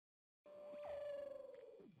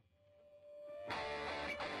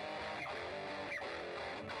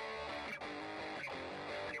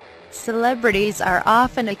Celebrities are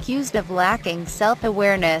often accused of lacking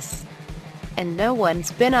self-awareness, and no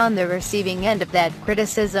one's been on the receiving end of that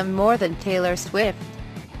criticism more than Taylor Swift.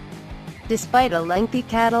 Despite a lengthy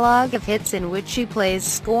catalog of hits in which she plays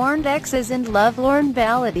scorned exes and lovelorn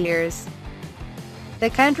balladeers, the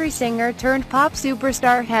country singer-turned-pop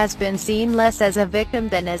superstar has been seen less as a victim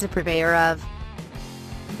than as a purveyor of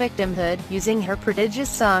victimhood, using her prodigious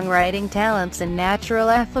songwriting talents and natural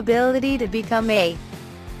affability to become a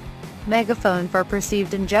megaphone for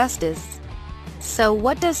perceived injustice. So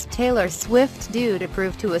what does Taylor Swift do to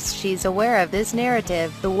prove to us she's aware of this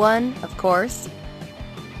narrative, the one, of course,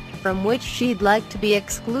 from which she'd like to be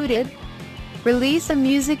excluded? Release a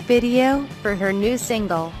music video for her new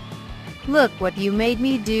single, "Look What You Made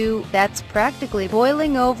Me Do," that's practically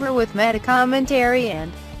boiling over with meta-commentary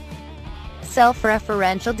and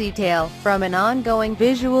self-referential detail, from an ongoing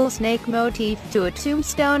visual snake motif to a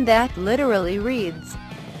tombstone that literally reads,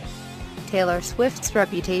 Taylor Swift's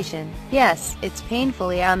reputation. Yes, it's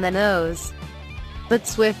painfully on the nose. But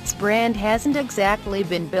Swift's brand hasn't exactly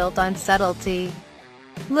been built on subtlety.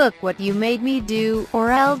 Look What You Made Me Do,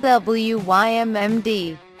 or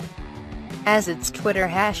LWYMMD, as its Twitter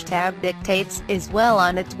hashtag dictates, is well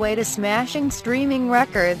on its way to smashing streaming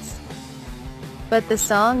records. But the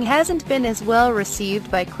song hasn't been as well received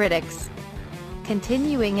by critics,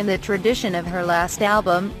 continuing in the tradition of her last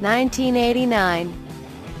album, 1989.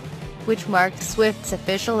 Which marked Swift's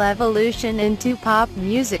official evolution into pop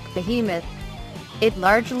music behemoth. It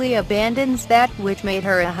largely abandons that which made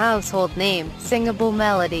her a household name: singable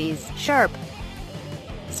melodies, sharp,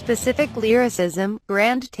 specific lyricism,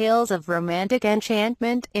 grand tales of romantic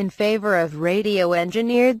enchantment, in favor of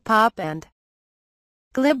radio-engineered pop and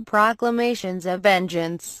glib proclamations of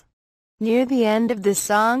vengeance. Near the end of the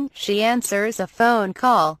song, she answers a phone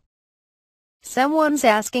call. Someone's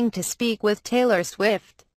asking to speak with Taylor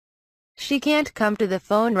Swift. She can't come to the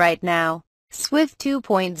phone right now, Swift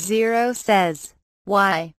 2.0 says.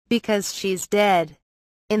 Why? Because she's dead.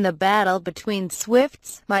 In the battle between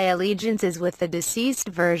Swifts, my allegiance is with the deceased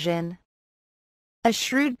version. A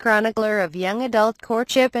shrewd chronicler of young adult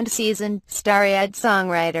courtship and seasoned, starry-eyed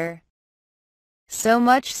songwriter. So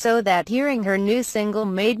much so that hearing her new single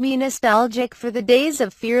made me nostalgic for the days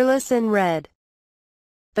of Fearless and Red.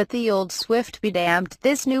 But the old Swift be damned,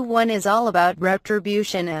 this new one is all about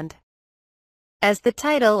retribution and, as the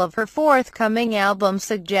title of her forthcoming album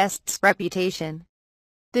suggests, reputation.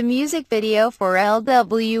 The music video for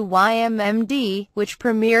LWYMMD, which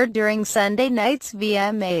premiered during Sunday night's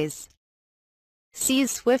VMAs, sees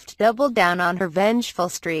Swift double down on her vengeful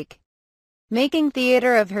streak, making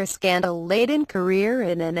theater of her scandal-laden career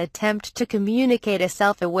in an attempt to communicate a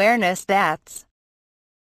self-awareness that's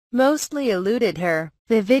mostly eluded her.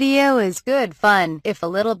 The video is good fun, if a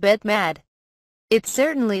little bit mad. It's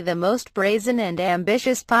certainly the most brazen and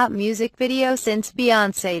ambitious pop music video since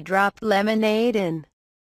Beyoncé dropped Lemonade in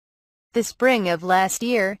the spring of last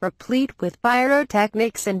year, replete with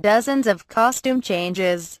pyrotechnics and dozens of costume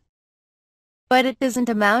changes. But it doesn't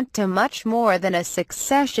amount to much more than a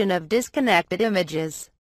succession of disconnected images.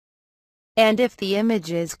 And if the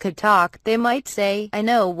images could talk, they might say, "I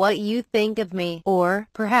know what you think of me," or,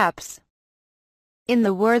 perhaps, in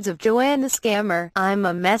the words of Joanna Scammer, "I'm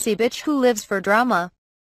a messy bitch who lives for drama."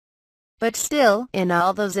 But still, in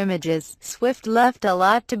all those images, Swift left a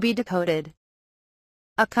lot to be decoded.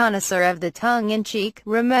 A connoisseur of the tongue-in-cheek,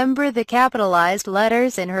 remember the capitalized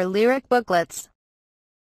letters in her lyric booklets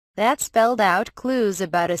that spelled out clues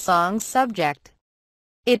about a song's subject.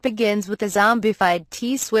 It begins with a zombified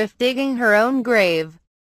T Swift digging her own grave.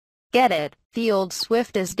 Get it? The old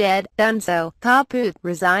Swift is dead, donezo, kaput,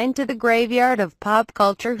 resigned to the graveyard of pop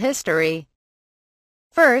culture history.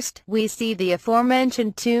 First, we see the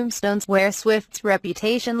aforementioned tombstones where Swift's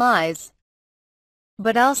reputation lies,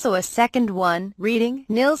 but also a second one, reading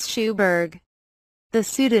Nils Schuberg, the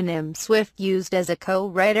pseudonym Swift used as a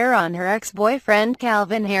co-writer on her ex-boyfriend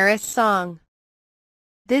Calvin Harris' song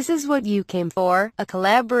 "This Is What You Came For," a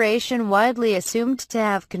collaboration widely assumed to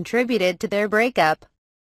have contributed to their breakup.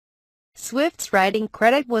 Swift's writing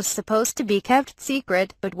credit was supposed to be kept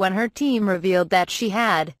secret, but when her team revealed that she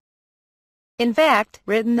had, in fact,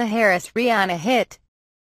 written the Harris-Rihanna hit,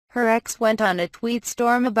 her ex went on a tweet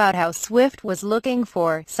storm about how Swift was looking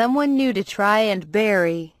for someone new to try and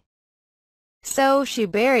bury. So she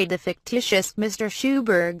buried the fictitious Mr.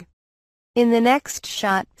 Schuberg. In the next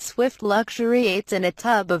shot, Swift luxuriates in a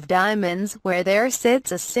tub of diamonds where there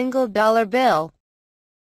sits a single dollar bill.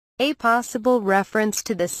 A possible reference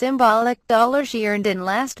to the symbolic dollar she earned in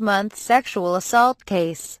last month's sexual assault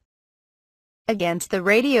case against the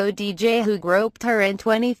radio DJ who groped her in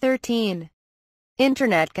 2013.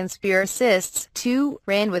 Internet conspiracists, too,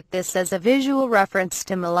 ran with this as a visual reference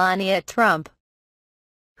to Melania Trump,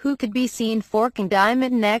 who could be seen forking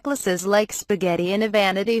diamond necklaces like spaghetti in a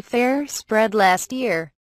Vanity Fair spread last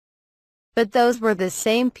year. But those were the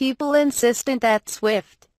same people insistent that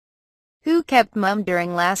Swift, who kept mum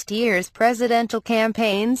during last year's presidential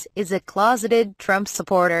campaigns, is a closeted Trump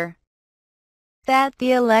supporter. That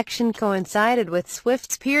the election coincided with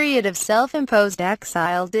Swift's period of self-imposed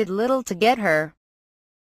exile did little to get her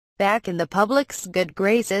back in the public's good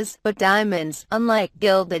graces, but diamonds, unlike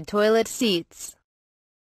gilded toilet seats,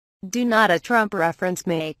 do not a Trump reference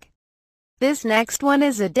make. This next one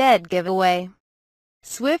is a dead giveaway.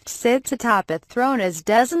 Swift sits atop a throne as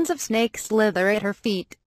dozens of snakes slither at her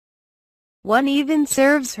feet. One even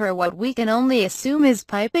serves her what we can only assume is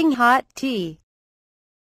piping hot tea,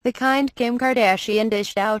 the kind Kim Kardashian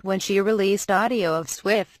dished out when she released audio of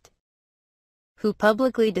Swift, who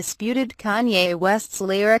publicly disputed Kanye West's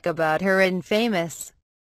lyric about her in Famous,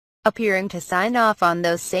 appearing to sign off on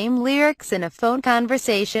those same lyrics in a phone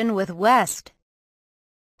conversation with West.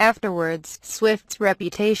 Afterwards, Swift's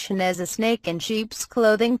reputation as a snake in sheep's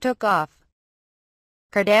clothing took off.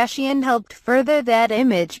 Kardashian helped further that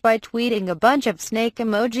image by tweeting a bunch of snake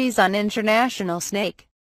emojis on International Snake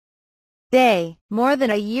Day. More than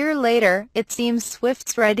a year later, it seems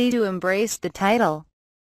Swift's ready to embrace the title.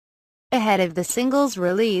 Ahead of the single's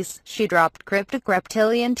release, she dropped cryptic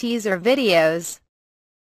reptilian teaser videos.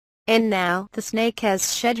 And now, the snake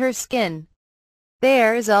has shed her skin.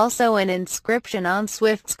 There's also an inscription on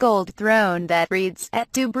Swift's gold throne that reads,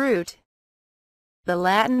 "Et tu, Brute," the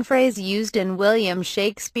Latin phrase used in William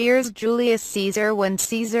Shakespeare's Julius Caesar when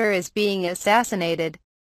Caesar is being assassinated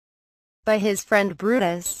by his friend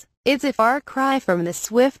Brutus. It's a far cry from the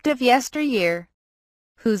Swift of yesteryear,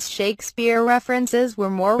 whose Shakespeare references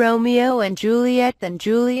were more Romeo and Juliet than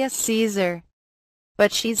Julius Caesar.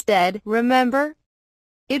 But she's dead, remember?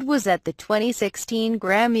 It was at the 2016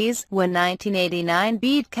 Grammys, when 1989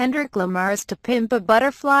 beat Kendrick Lamar's To Pimp a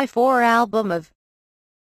Butterfly 4 album of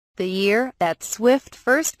the year, that Swift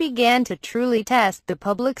first began to truly test the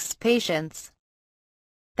public's patience.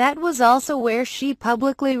 That was also where she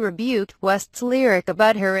publicly rebuked West's lyric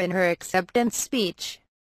about her in her acceptance speech.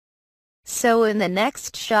 So in the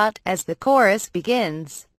next shot, as the chorus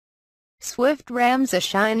begins, Swift rams a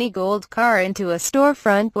shiny gold car into a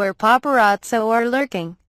storefront where paparazzi are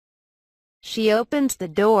lurking. She opens the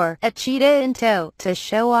door, a cheetah in tow, to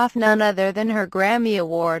show off none other than her Grammy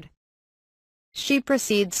Award. She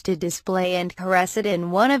proceeds to display and caress it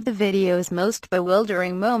in one of the video's most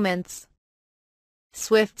bewildering moments.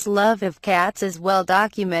 Swift's love of cats is well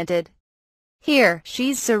documented. Here,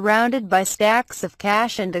 she's surrounded by stacks of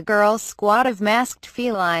cash and a girl squad of masked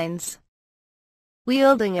felines,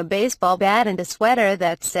 wielding a baseball bat and a sweater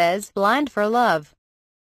that says, "Blind for Love."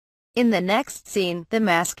 In the next scene, the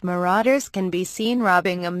masked marauders can be seen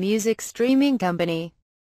robbing a music streaming company.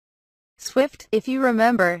 Swift, if you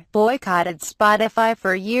remember, boycotted Spotify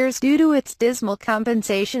for years due to its dismal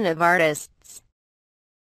compensation of artists.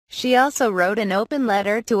 She also wrote an open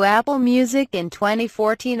letter to Apple Music in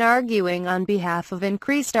 2014 arguing on behalf of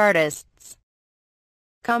increased artists'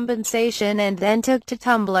 compensation, and then took to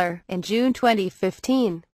Tumblr in June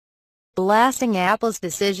 2015. Blasting Apple's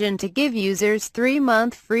decision to give users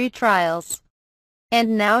 3-month free trials.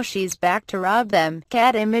 And now she's back to rob them,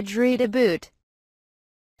 cat imagery to boot.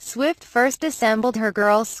 Swift first assembled her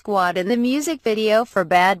girl squad in the music video for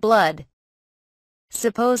Bad Blood,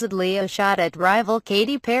 supposedly a shot at rival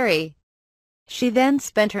Katy Perry. She then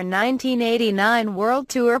spent her 1989 world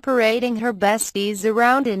tour parading her besties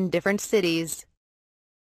around in different cities,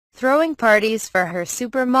 throwing parties for her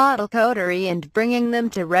supermodel coterie and bringing them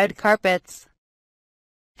to red carpets.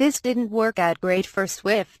 This didn't work out great for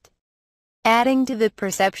Swift, adding to the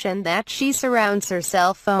perception that she surrounds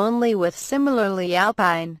herself only with similarly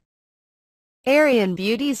alpine Aryan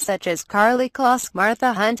beauties such as Karlie Kloss,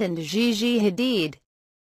 Martha Hunt and Gigi Hadid.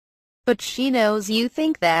 But she knows you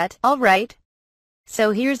think that, alright.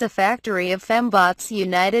 So here's a factory of fembots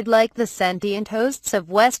united like the sentient hosts of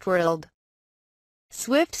Westworld.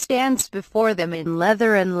 Swift stands before them in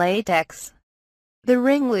leather and latex, the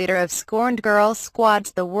ringleader of scorned girl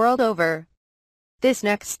squads the world over. This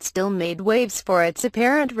next still made waves for its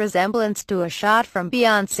apparent resemblance to a shot from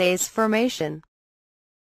Beyoncé's Formation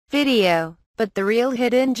video, but the real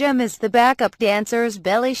hidden gem is the backup dancers'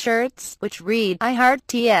 belly shirts, which read, "I Heart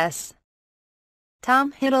TS."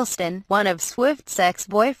 Tom Hiddleston, one of Swift's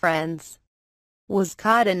ex-boyfriends, was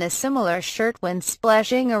caught in a similar shirt when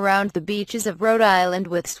splashing around the beaches of Rhode Island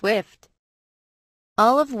with Swift.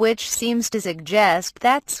 all of which seems to suggest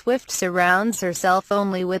that Swift surrounds herself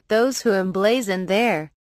only with those who emblazon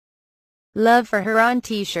their love for her on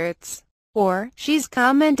t-shirts. Or, she's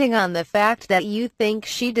commenting on the fact that you think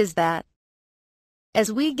she does that. As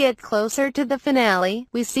we get closer to the finale,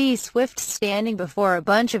 we see Swift standing before a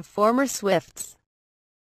bunch of former Swifts.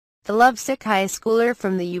 The lovesick high schooler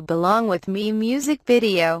from the You Belong With Me music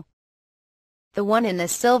video. The one in a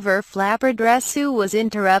silver flapper dress who was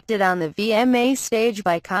interrupted on the VMA stage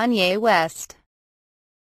by Kanye West.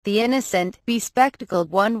 The innocent, bespectacled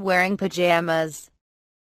one wearing pajamas.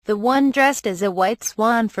 The one dressed as a white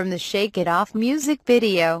swan from the Shake It Off music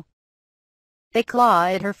video. They claw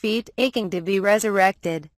at her feet, aching to be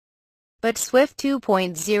resurrected. But Swift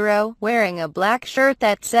 2.0, wearing a black shirt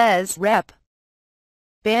that says Rep,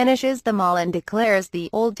 banishes them all and declares the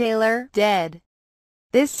old Taylor dead.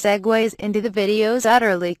 This segues into the video's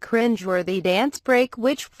utterly cringeworthy dance break,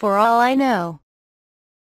 which, for all I know,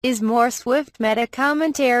 is more Swift meta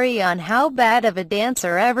commentary on how bad of a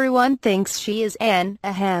dancer everyone thinks she is, and,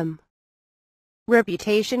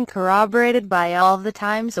 reputation corroborated by all the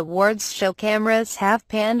times awards show cameras have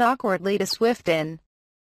panned awkwardly to Swift in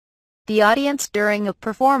the audience during a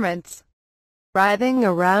performance, writhing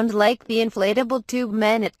around like the inflatable tube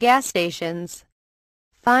men at gas stations.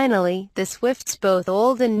 Finally, the Swifts, both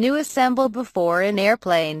old and new, assemble before an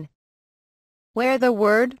airplane, where the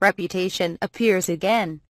word reputation appears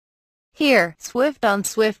again. Here, Swift on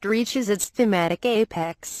Swift reaches its thematic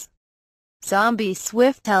apex. Zombie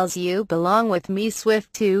Swift tells You Belong With Me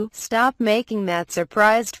Swift to stop making that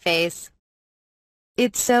surprised face.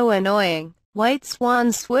 It's so annoying. White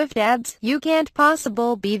Swan Swift adds, you can't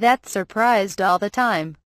possibly be that surprised all the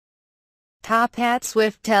time. Top Hat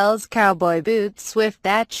Swift tells Cowboy Boots Swift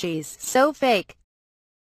that she's so fake.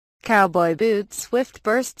 Cowboy Boots Swift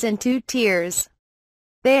bursts into tears.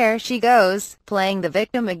 There she goes, playing the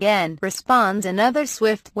victim again, responds another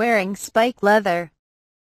Swift wearing spiked leather.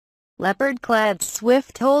 Leopard-clad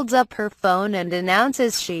Swift holds up her phone and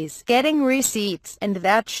announces she's getting receipts and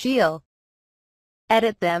that she'll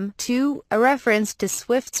edit them, too, a reference to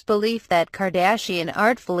Swift's belief that Kardashian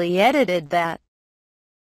artfully edited that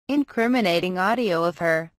incriminating audio of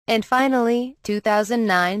her. And finally,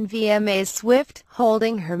 2009 VMA's Swift,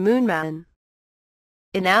 holding her Moonman,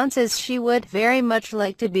 announces she would very much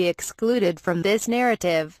like to be excluded from this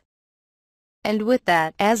narrative. And with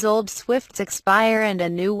that, as old Swifts expire and a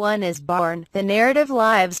new one is born, the narrative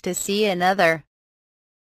lives to see another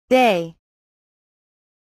day.